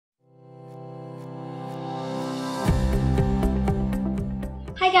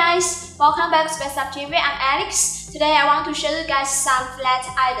Hi guys, welcome back to BestSub TV. I'm Alex. Today I want to show you guys some flat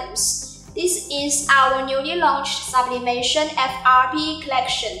items. This is our newly launched Sublimation FRP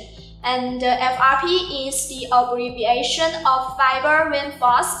collection. And FRP is the abbreviation of fiber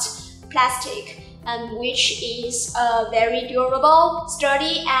reinforced plastic, which is a very durable,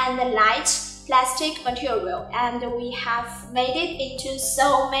 sturdy and light plastic material. And we have made it into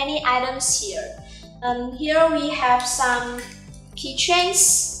so many items here. Here we have some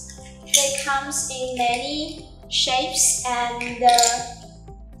keychains. They comes in many shapes and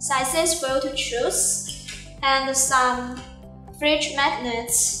sizes for you to choose, and some fridge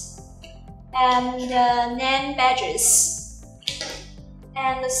magnets and name badges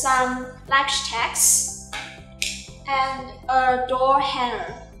and some luggage tags and a door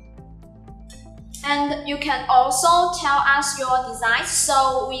hanger. And you can also tell us your designs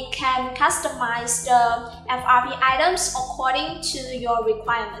so we can customize the FRP items according to your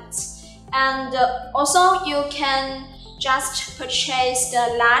requirements. And also you can just purchase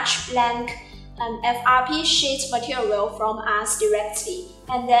the large blank FRP sheet material from us directly,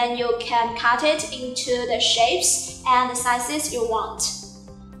 and then you can cut it into the shapes and the sizes you want.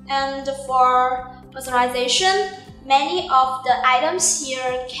 And for personalization, many of the items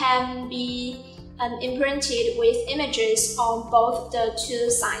here can be imprinted with images on both the two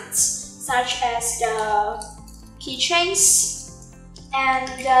sides, such as the keychains and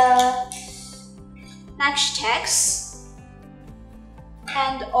the luggage tags,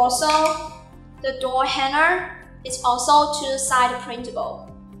 and also the door hanger is also two-side printable.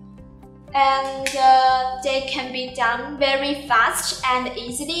 And they can be done very fast and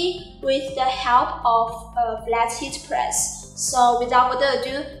easily with the help of a flat heat press. So without further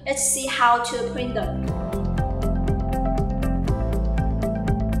ado, let's see how to print them.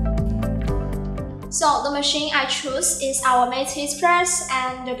 So the machine I choose is our matte heat press,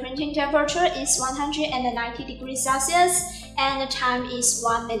 and the printing temperature is 190 degrees Celsius and the time is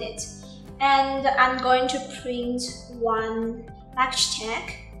 1 minute. And I'm going to print one luggage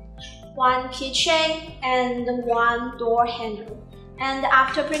tag, one keychain and one door handle. And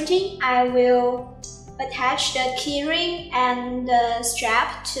after printing, I will attach the keyring and the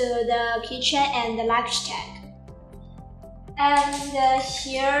strap to the keychain and the luggage tag. And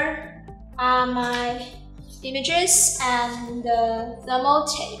here are my images and the thermal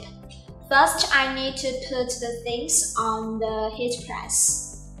tape. First, I need to put the things on the heat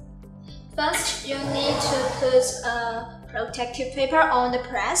press. First, you need to put a protective paper on the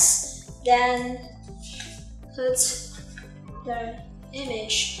press, then put the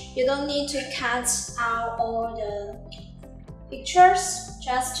image. You don't need to cut out all the pictures,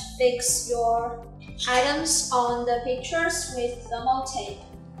 just fix your items on the pictures with thermal tape.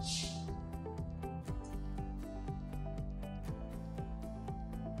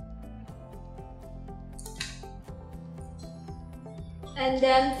 And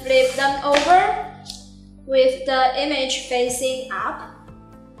then flip them over with the image facing up.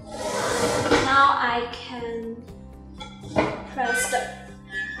 Now I can press them.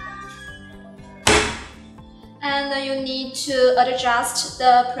 And you need to adjust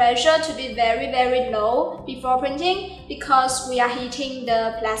the pressure to be very low before printing, because we are heating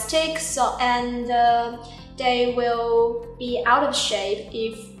the plastic, and they will be out of shape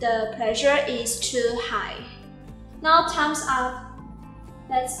if the pressure is too high. Now time's up.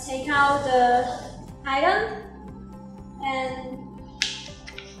 Let's take out the item and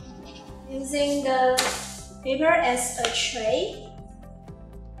using the paper as a tray.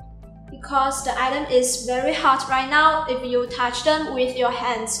 Because the item is very hot right now, if you touch them with your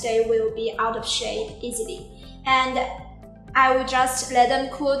hands, they will be out of shape easily. And I will just let them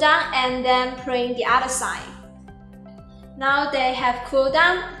cool down and then print the other side. Now they have cooled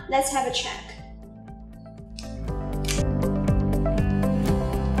down, let's have a check.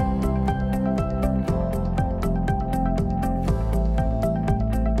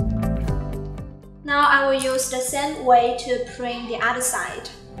 Now I will use the same way to print the other side.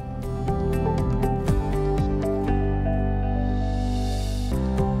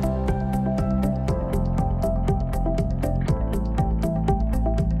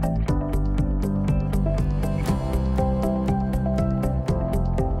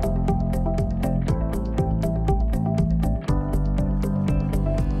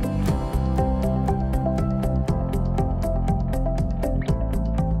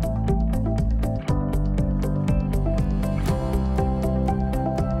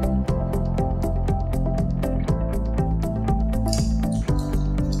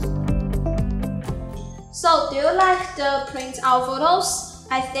 So do you like the print out photos?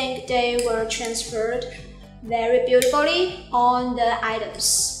 I think they were transferred very beautifully on the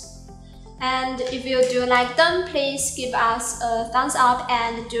items. And if you do like them, please give us a thumbs up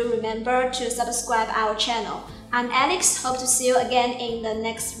and do remember to subscribe our channel. I'm Alex, hope to see you again in the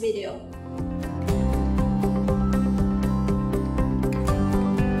next video.